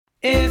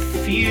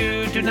If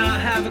you do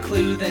not have a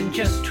clue, then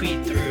just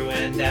tweet through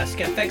and ask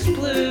FX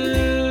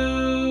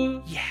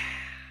Blue. Yeah.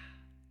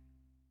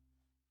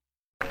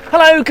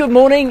 Hello, good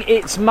morning.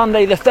 It's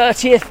Monday the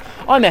 30th.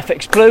 I'm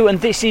FX Blue and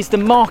this is the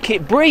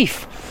market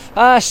brief.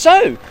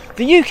 So,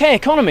 the UK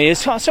economy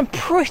has got some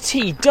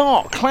pretty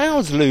dark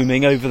clouds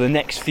looming over the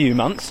next few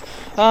months.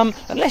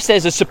 Unless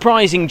there's a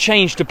surprising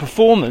change to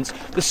performance,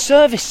 the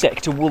service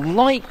sector will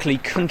likely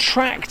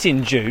contract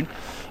in June.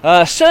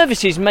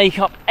 Services make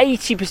up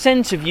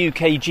 80% of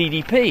UK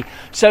GDP,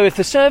 so if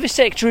the service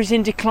sector is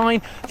in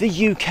decline,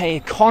 the UK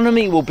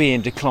economy will be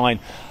in decline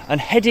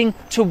and heading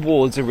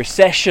towards a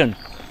recession.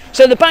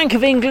 So the Bank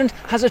of England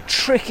has a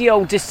tricky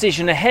old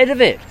decision ahead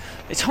of it.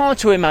 It's hard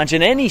to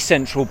imagine any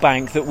central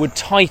bank that would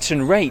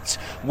tighten rates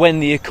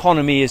when the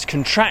economy is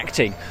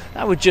contracting.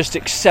 That would just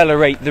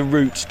accelerate the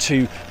route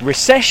to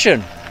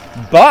recession.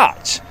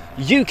 But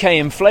UK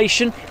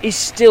inflation is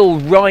still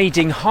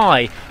riding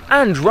high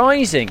and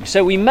rising,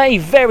 so we may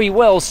very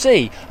well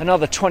see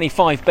another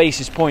 25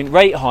 basis point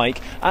rate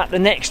hike at the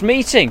next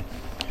meeting.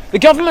 The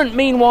government,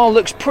 meanwhile,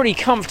 looks pretty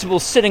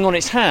comfortable sitting on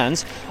its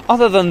hands,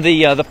 other than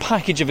the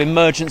package of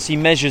emergency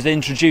measures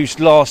introduced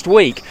last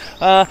week.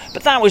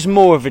 But that was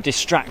more of a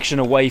distraction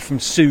away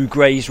from Sue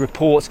Gray's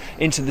report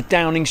into the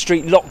Downing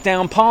Street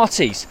lockdown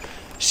parties.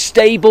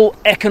 Stable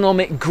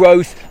economic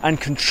growth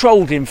and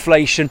controlled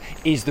inflation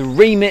is the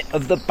remit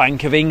of the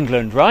Bank of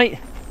England, right?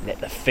 Let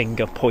the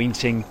finger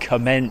pointing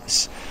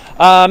commence.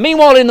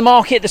 Meanwhile, in the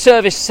market, the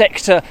service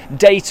sector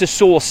data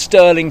saw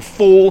sterling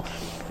fall.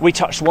 We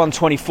touched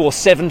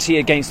 124.70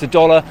 against the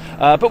dollar,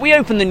 but we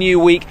opened the new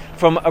week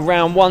from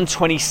around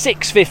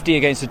 126.50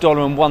 against the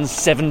dollar and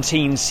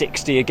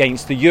 117.60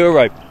 against the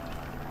euro.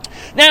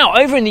 Now,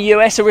 over in the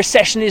US, a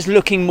recession is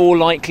looking more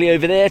likely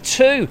over there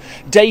too.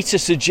 Data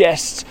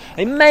suggests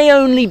it may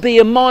only be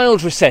a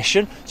mild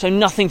recession, so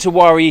nothing to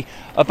worry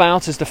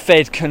about as the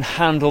Fed can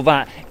handle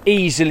that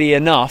easily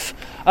enough.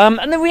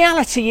 And the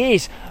reality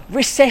is,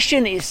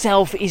 recession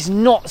itself is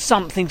not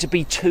something to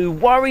be too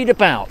worried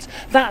about.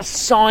 That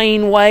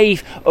sine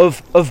wave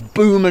of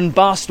boom and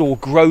bust, or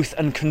growth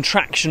and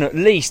contraction at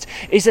least,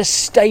 is a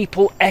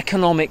staple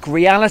economic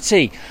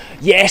reality.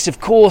 Yes,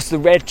 of course, the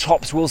red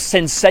tops will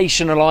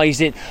sensationalise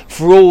it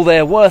for all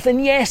they're worth,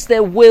 and yes,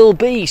 there will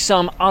be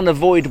some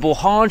unavoidable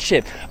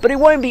hardship, but it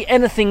won't be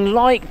anything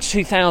like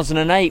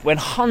 2008, when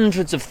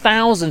hundreds of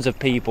thousands of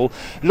people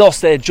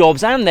lost their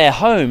jobs and their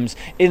homes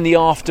in the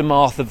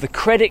aftermath of the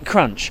credit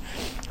crunch.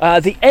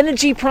 The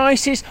energy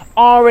prices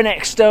are an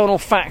external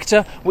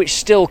factor which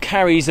still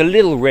carries a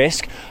little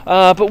risk,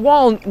 but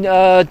while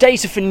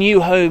data for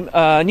new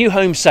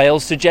home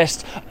sales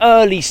suggests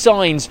early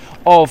signs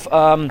of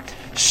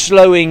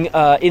slowing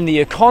in the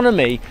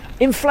economy,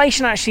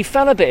 inflation actually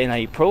fell a bit in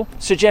April,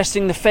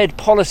 suggesting the Fed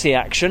policy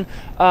action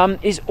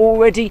is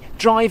already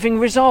driving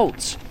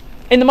results.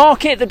 In the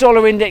market, the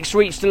dollar index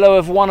reached a low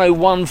of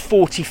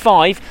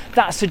 101.45.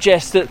 That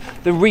suggests that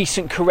the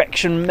recent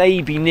correction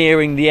may be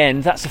nearing the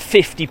end. That's a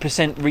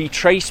 50%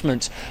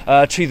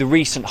 retracement to the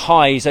recent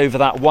highs over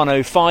that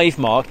 105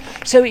 mark.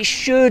 So it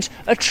should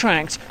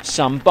attract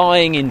some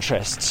buying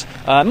interests.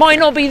 Might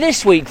not be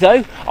this week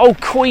though.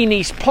 Old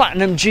Queenie's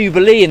Platinum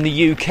Jubilee in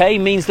the UK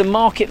means the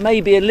market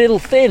may be a little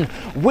thin.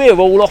 We're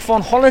all off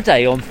on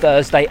holiday on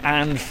Thursday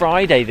and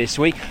Friday this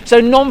week. So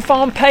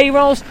non-farm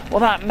payrolls, well,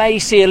 that may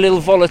see a little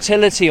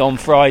volatility on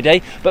Friday,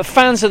 but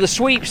fans of the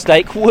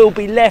sweepstake will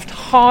be left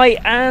high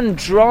and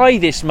dry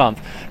this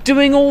month.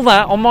 Doing all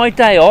that on my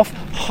day off?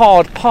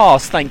 Hard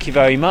pass, thank you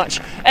very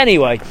much.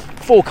 Anyway,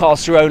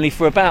 forecasts are only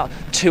for about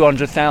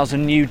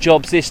 200,000 new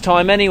jobs this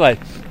time anyway.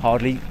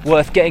 Hardly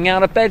worth getting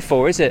out of bed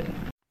for, is it?